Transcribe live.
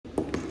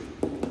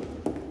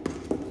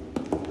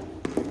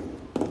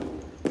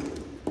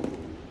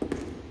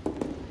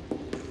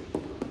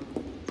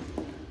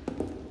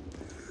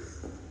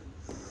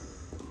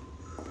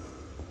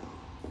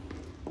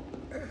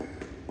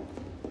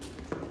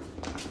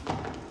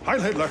Heil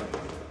Hitler!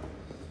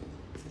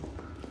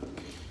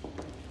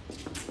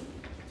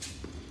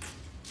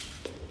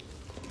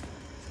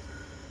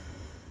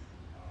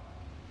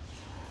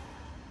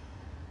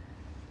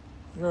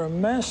 You're a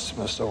mess,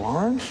 Mr.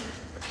 Warren.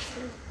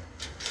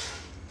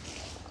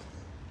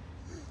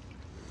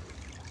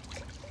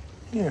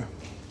 Here.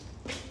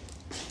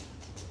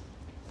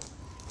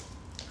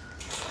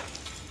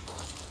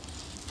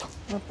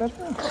 Not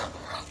better?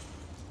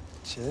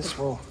 See, this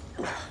will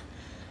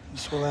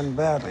end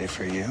badly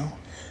for you.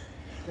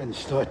 Didn't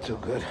start too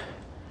good.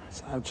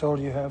 So I'm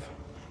told you have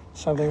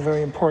something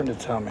very important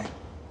to tell me.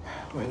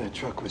 Where the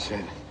truck was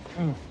headed.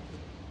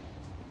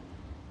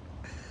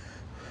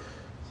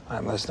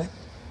 I'm listening.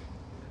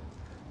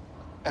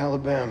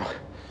 Alabama.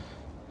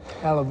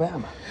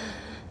 Alabama.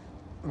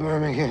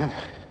 Birmingham.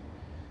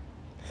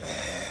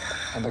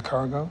 And the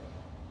cargo?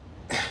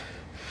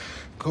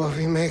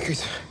 Coffee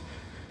makers.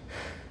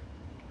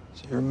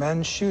 So your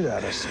men shoot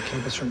at us to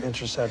keep us from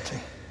intercepting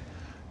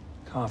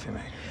coffee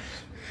makers.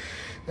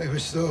 They were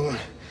stolen.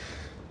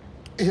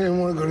 He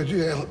didn't want to go to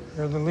jail.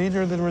 You're the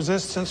leader of the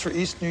resistance for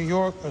East New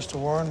York, Mr.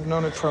 Warren. We've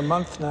known it for a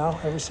month now,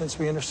 ever since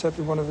we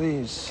intercepted one of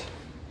these.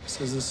 This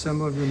is the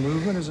symbol of your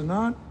movement, is it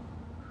not?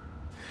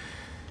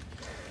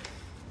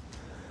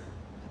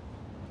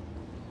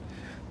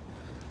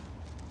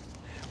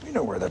 We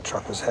know where that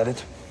truck was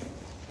headed.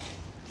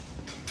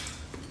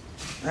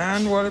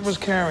 And what it was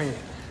carrying.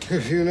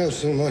 If you know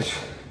so much,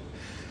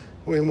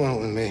 what do you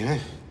want with me, huh?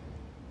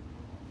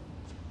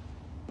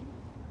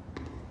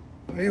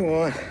 What do you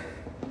want?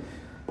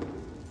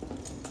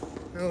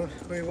 What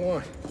do you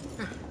want?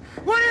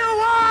 What do you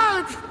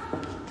want?